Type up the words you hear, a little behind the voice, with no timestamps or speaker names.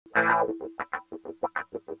Hey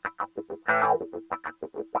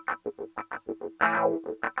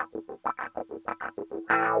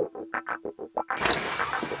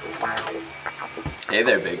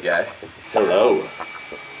there, big guy. Hello.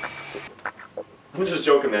 I'm just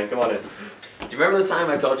joking, man. Come on in. Do you remember the time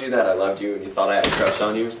I told you that I loved you and you thought I had a crush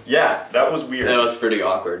on you? Yeah, that was weird. That was pretty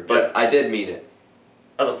awkward, but I did mean it.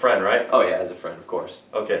 As a friend, right? Oh yeah, as a friend, of course.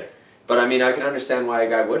 Okay. But I mean, I can understand why a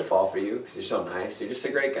guy would fall for you, because you're so nice. You're just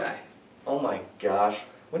a great guy. Oh my gosh.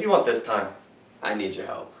 What do you want this time? I need your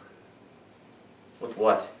help. With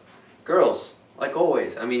what? Girls, like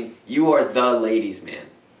always. I mean, you are the ladies' man.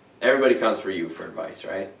 Everybody comes for you for advice,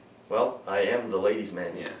 right? Well, I am the ladies'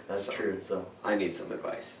 man. Yeah. That's true, so. I need some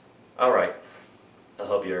advice. Alright. I'll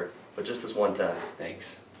help you, but just this one time.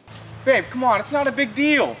 Thanks. Babe, come on, it's not a big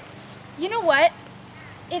deal. You know what?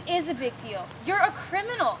 It is a big deal. You're a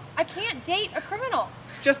criminal. I can't date a criminal.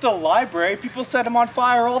 It's just a library. People set them on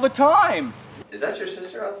fire all the time. Is that your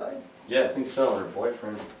sister outside? Yeah, I think so, her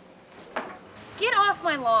boyfriend. Get off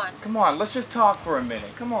my lawn. Come on, let's just talk for a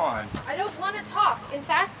minute. Come on. I don't want to talk. In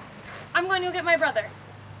fact, I'm going to go get my brother.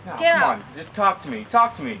 No, Get come out. on, just talk to me.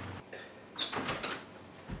 Talk to me.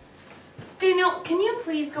 Daniel, can you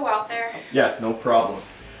please go out there? Yeah, no problem.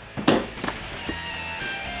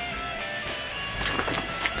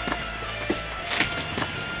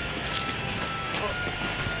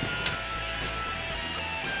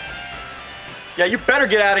 Yeah, you better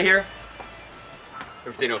get out of here.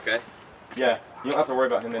 Everything okay? Yeah, you don't have to worry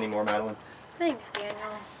about him anymore, Madeline. Thanks, Daniel.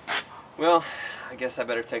 Well, I guess I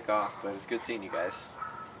better take off, but it was good seeing you guys.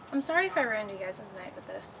 I'm sorry if I ruined you guys' night with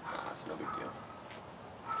this. Nah, it's no big deal.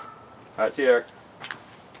 Alright, see you, Eric.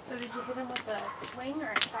 So did you hit him with a swing or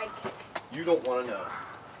a sidekick? You don't want to know.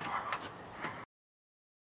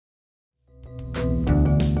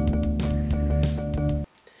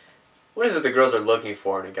 What is it the girls are looking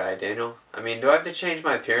for in a guy, Daniel? I mean, do I have to change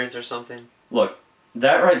my appearance or something? Look,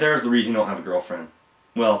 that right there is the reason you don't have a girlfriend.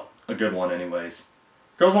 Well, a good one anyways.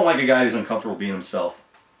 Girls don't like a guy who's uncomfortable being himself.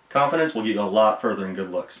 Confidence will get you a lot further than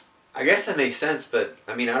good looks. I guess that makes sense, but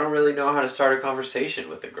I mean, I don't really know how to start a conversation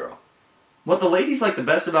with a girl. What the ladies like the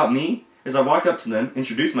best about me is I walk up to them,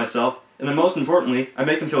 introduce myself, and then most importantly, I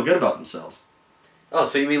make them feel good about themselves. Oh,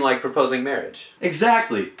 so you mean like proposing marriage?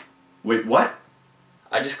 Exactly. Wait, what?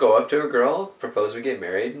 I just go up to a girl, propose we get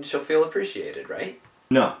married, and she'll feel appreciated, right?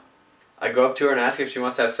 No. I go up to her and ask if she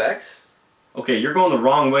wants to have sex? Okay, you're going the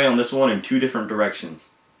wrong way on this one in two different directions.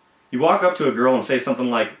 You walk up to a girl and say something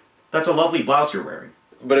like, "That's a lovely blouse you're wearing."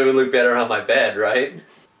 But it would look better on my bed, right?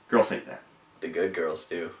 Girls hate that. The good girls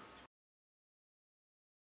do.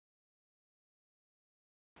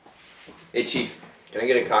 Hey, Chief, can I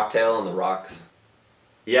get a cocktail on the rocks?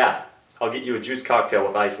 Yeah, I'll get you a juice cocktail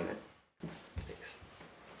with ice in it. Thanks.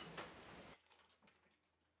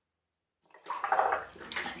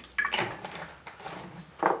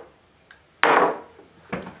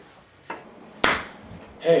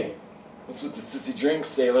 Hey, what's with the sissy drinks,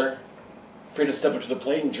 sailor? Afraid to step up to the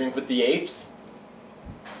plate and drink with the apes?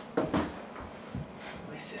 What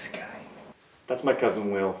is this guy? That's my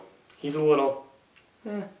cousin Will. He's a little...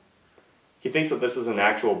 He thinks that this is an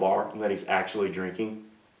actual bar and that he's actually drinking.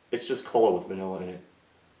 It's just cola with vanilla in it.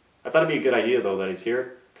 I thought it'd be a good idea though that he's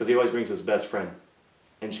here, because he always brings his best friend.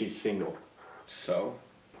 And she's single. So?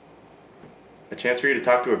 A chance for you to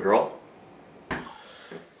talk to a girl?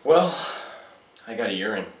 Well, I got a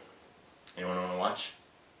urine. Anyone want to watch?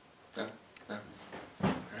 No? No?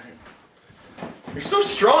 Alright. You're so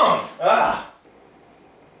strong! Ah!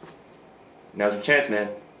 Now's your chance, man.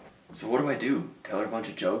 So what do I do? Tell her a bunch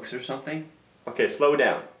of jokes or something? Okay, slow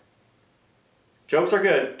down. Jokes are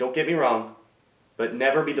good, don't get me wrong, but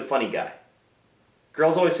never be the funny guy.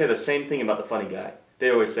 Girls always say the same thing about the funny guy. They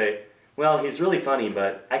always say, "Well, he's really funny,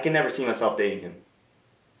 but I can never see myself dating him."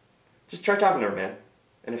 Just try talking to her, man.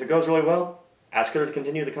 And if it goes really well, ask her to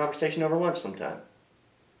continue the conversation over lunch sometime.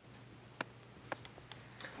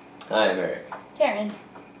 Hi, I'm Eric. Karen.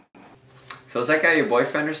 So is that guy your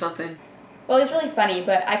boyfriend or something? Well, he's really funny,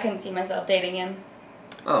 but I couldn't see myself dating him.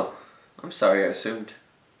 Oh, I'm sorry, I assumed.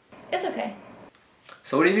 It's okay.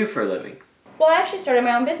 So what do you do for a living? Well, I actually started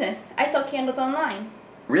my own business. I sell candles online.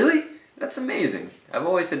 Really? That's amazing. I've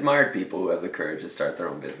always admired people who have the courage to start their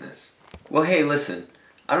own business. Well, hey, listen.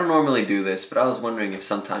 I don't normally do this, but I was wondering if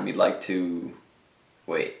sometime you'd like to...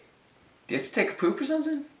 Wait. Do you have to take a poop or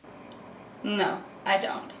something? No, I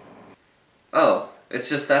don't. Oh, it's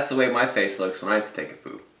just that's the way my face looks when I have to take a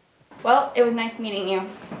poop. Well, it was nice meeting you.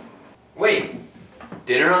 Wait.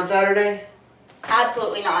 Dinner on Saturday?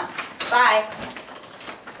 Absolutely not. Bye.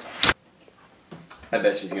 I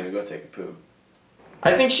bet she's gonna go take a poop.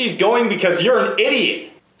 I think she's going because you're an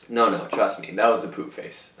idiot! No, trust me. That was the poop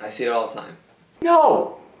face. I see it all the time.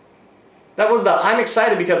 No! That was the I'm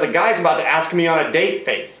excited because a guy's about to ask me on a date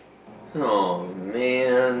face. Oh,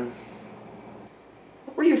 man.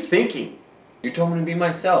 What were you thinking? You told me to be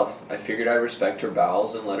myself. I figured I'd respect her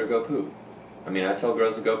bowels and let her go poop. I mean, I tell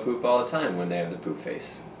girls to go poop all the time when they have the poop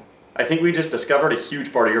face. I think we just discovered a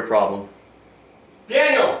huge part of your problem.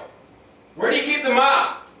 Daniel, where do you keep the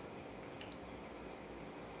mop?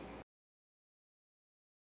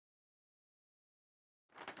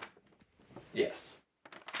 Yes.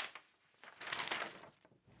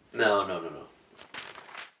 No.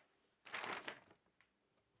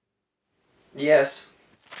 Yes.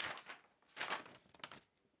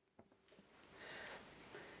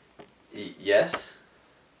 Yes?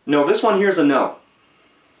 No, this one here's a no.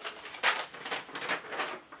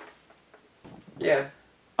 Yeah.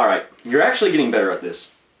 Alright, you're actually getting better at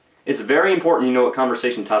this. It's very important you know what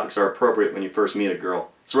conversation topics are appropriate when you first meet a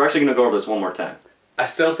girl. So we're actually going to go over this one more time. I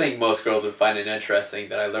still think most girls would find it interesting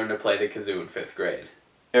that I learned to play the kazoo in 5th grade.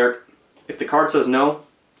 Eric, if the card says no,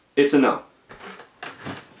 it's a no.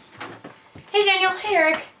 Hey Daniel, hey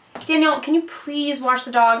Eric. Daniel, can you please wash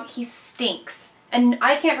the dog? He stinks. And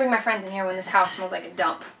I can't bring my friends in here when this house smells like a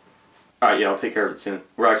dump. Alright, yeah, I'll take care of it soon.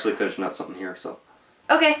 We're actually finishing up something here, so.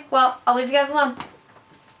 Okay, well, I'll leave you guys alone.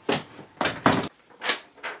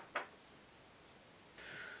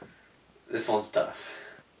 This one's tough.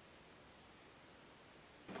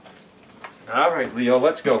 Alright, Leo,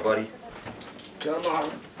 let's go, buddy. Come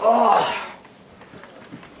on. Oh!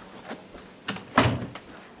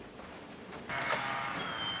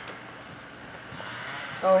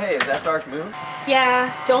 Oh, hey, is that Dark Moon?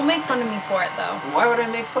 Yeah, don't make fun of me for it though. Why would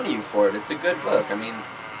I make fun of you for it? It's a good book. I mean,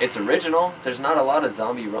 it's original. There's not a lot of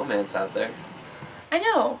zombie romance out there. I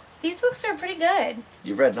know. These books are pretty good.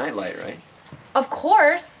 You read Nightlight, right? Of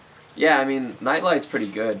course. Yeah, I mean, Nightlight's pretty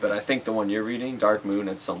good, but I think the one you're reading, Dark Moon,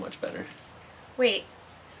 it's so much better. Wait,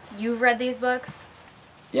 you've read these books?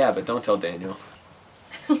 Yeah, but don't tell Daniel.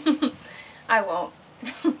 I won't.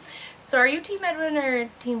 So are you Team Edwin or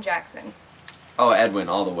Team Jackson? Oh, Edwin,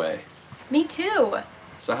 all the way. Me too.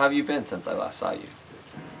 So how have you been since I last saw you?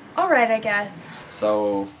 Alright, I guess.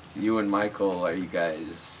 So, you and Michael, are you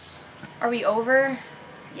guys... Are we over?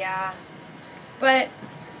 Yeah. But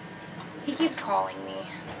he keeps calling me.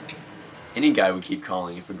 Any guy would keep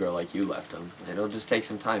calling if a girl like you left him. It'll just take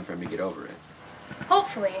some time for him to get over it.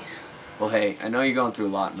 Hopefully. Well, hey, I know you're going through a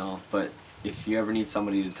lot and all, but if you ever need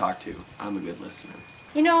somebody to talk to, I'm a good listener.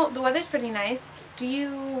 You know, the weather's pretty nice. Do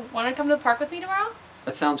you want to come to the park with me tomorrow?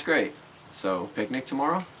 That sounds great. So, picnic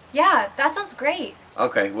tomorrow? Yeah, that sounds great.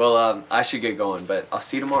 Okay, well, I should get going, but I'll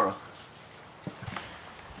see you tomorrow.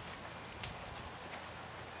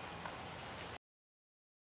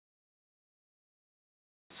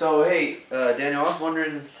 So, hey, Daniel, I was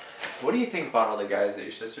wondering, what do you think about all the guys that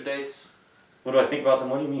your sister dates? What do I think about them?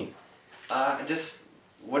 What do you mean?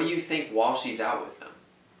 What do you think while she's out with them?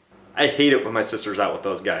 I hate it when my sister's out with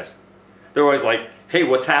those guys. They're always like, hey,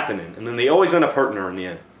 what's happening? And then they always end up hurting her in the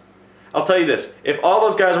end. I'll tell you this, if all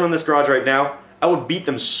those guys were in this garage right now, I would beat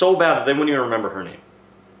them so bad that they wouldn't even remember her name.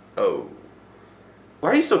 Oh.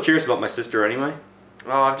 Why are you so curious about my sister anyway?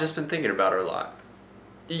 Oh, I've just been thinking about her a lot.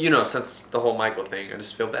 You know, since the whole Michael thing, I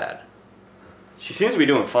just feel bad. She seems to be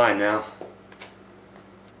doing fine now.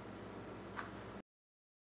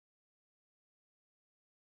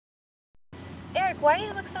 Eric, why do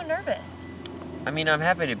you look so nervous? I mean, I'm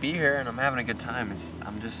happy to be here and I'm having a good time.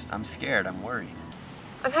 I'm scared, I'm worried.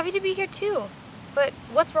 I'm happy to be here too. But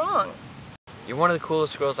what's wrong? You're one of the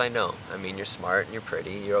coolest girls I know. I mean, you're smart and you're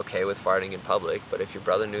pretty. You're okay with farting in public, but if your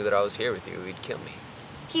brother knew that I was here with you, he'd kill me.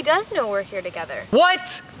 He does know we're here together.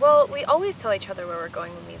 What? Well, we always tell each other where we're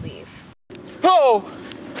going when we leave. Oh!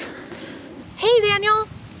 Hey, Daniel!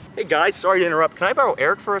 Hey guys, sorry to interrupt. Can I borrow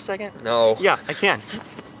Eric for a second? No. Yeah, I can.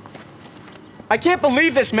 I can't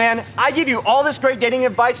believe this, man. I give you all this great dating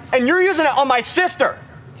advice and you're using it on my sister.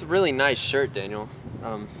 It's a really nice shirt, Daniel.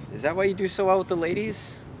 Is that why you do so well with the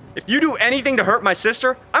ladies? If you do anything to hurt my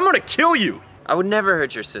sister, I'm gonna kill you. I would never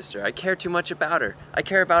hurt your sister. I care too much about her. I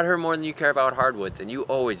care about her more than you care about hardwoods, and you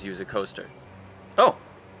always use a coaster. Oh.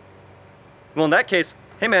 Well, in that case,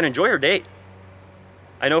 hey man, enjoy your date.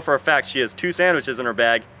 I know for a fact she has 2 sandwiches in her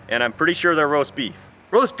bag, and I'm pretty sure they're roast beef.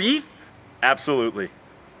 Roast beef? Absolutely.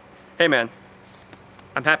 Hey man,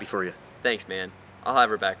 I'm happy for you. Thanks, man. I'll have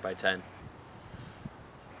her back by 10.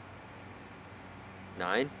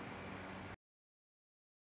 9?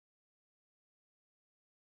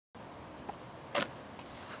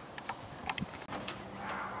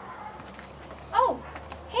 Oh,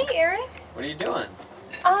 hey, Eric. What are you doing?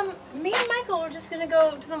 Me and Michael were just just gonna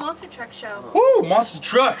go to the monster truck show. Woo! Monster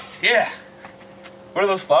trucks! Yeah! What are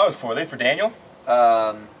those flowers for? Are they for Daniel?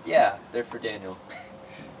 Yeah, they're for Daniel.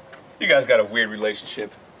 You guys got a weird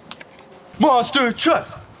relationship. Monster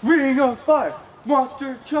trucks! Ring of fire!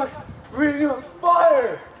 Monster trucks! Ring of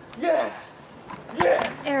fire! Yes! Yeah!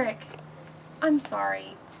 Eric, I'm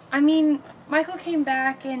sorry. I mean, Michael came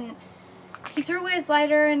back and he threw away his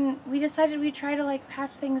lighter and we decided we'd try to like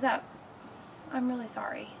patch things up. I'm really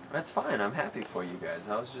sorry. That's fine. I'm happy for you guys.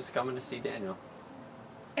 I was just coming to see Daniel.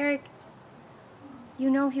 Eric, you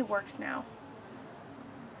know he works now.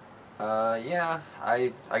 Yeah,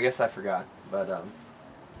 I guess I forgot. But,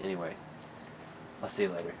 anyway. I'll see you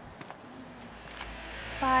later.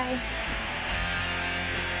 Bye.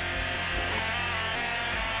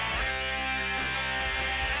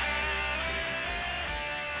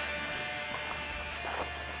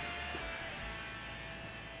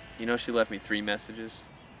 You know, she left me 3 messages.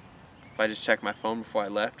 If I just checked my phone before I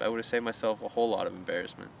left, I would have saved myself a whole lot of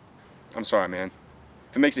embarrassment. I'm sorry, man.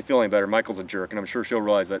 If it makes you feel any better, Michael's a jerk, and I'm sure she'll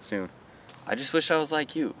realize that soon. I just wish I was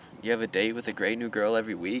like you. You have a date with a great new girl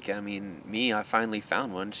every week. I mean, me, I finally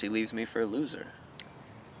found one. She leaves me for a loser.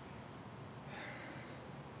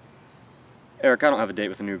 Eric, I don't have a date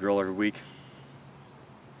with a new girl every week.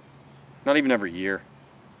 Not even every year.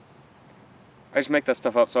 I just make that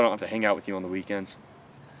stuff up so I don't have to hang out with you on the weekends.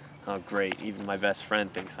 Oh, great. Even my best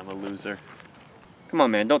friend thinks I'm a loser. Come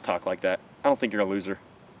on, man, don't talk like that. I don't think you're a loser.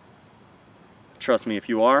 Trust me, if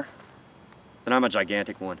you are, then I'm a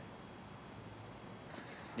gigantic one.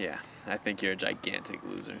 Yeah, I think you're a gigantic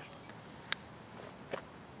loser.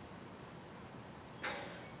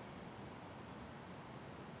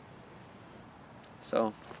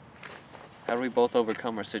 So, how do we both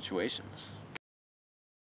overcome our situations?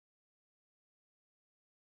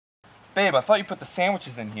 Babe, I thought you put the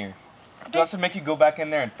sandwiches in here. Do I have to make you go back in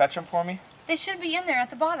there and fetch them for me? They should be in there at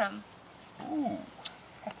the bottom. Ooh.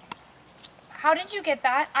 How did you get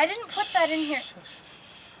that? I didn't put that in here.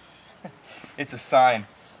 It's a sign.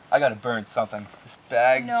 I gotta burn something. This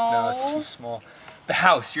bag? No. it's too small. The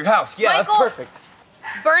house, your house. Yeah, Michael, that's perfect.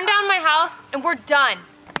 Burn down my house and we're done.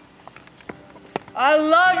 I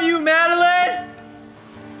love you, Madeline!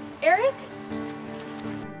 Eric?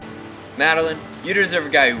 Madeline, you deserve a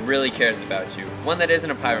guy who really cares about you. One that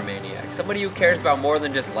isn't a pyromaniac. Somebody who cares about more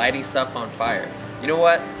than just lighting stuff on fire. You know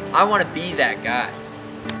what? I want to be that guy.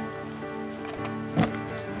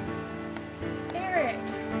 Eric.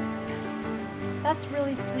 That's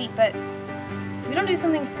really sweet, but if we don't do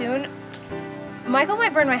something soon, Michael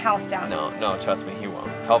might burn my house down. No, trust me, he won't.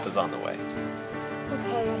 Help is on the way.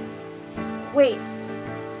 Okay. Wait.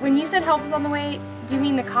 When you said help is on the way, do you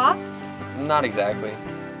mean the cops? Not exactly.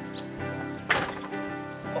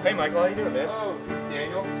 Oh, hey, Michael, how you doing, man? Oh,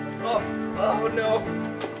 Daniel. Oh no.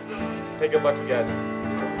 Hey, good luck, you guys.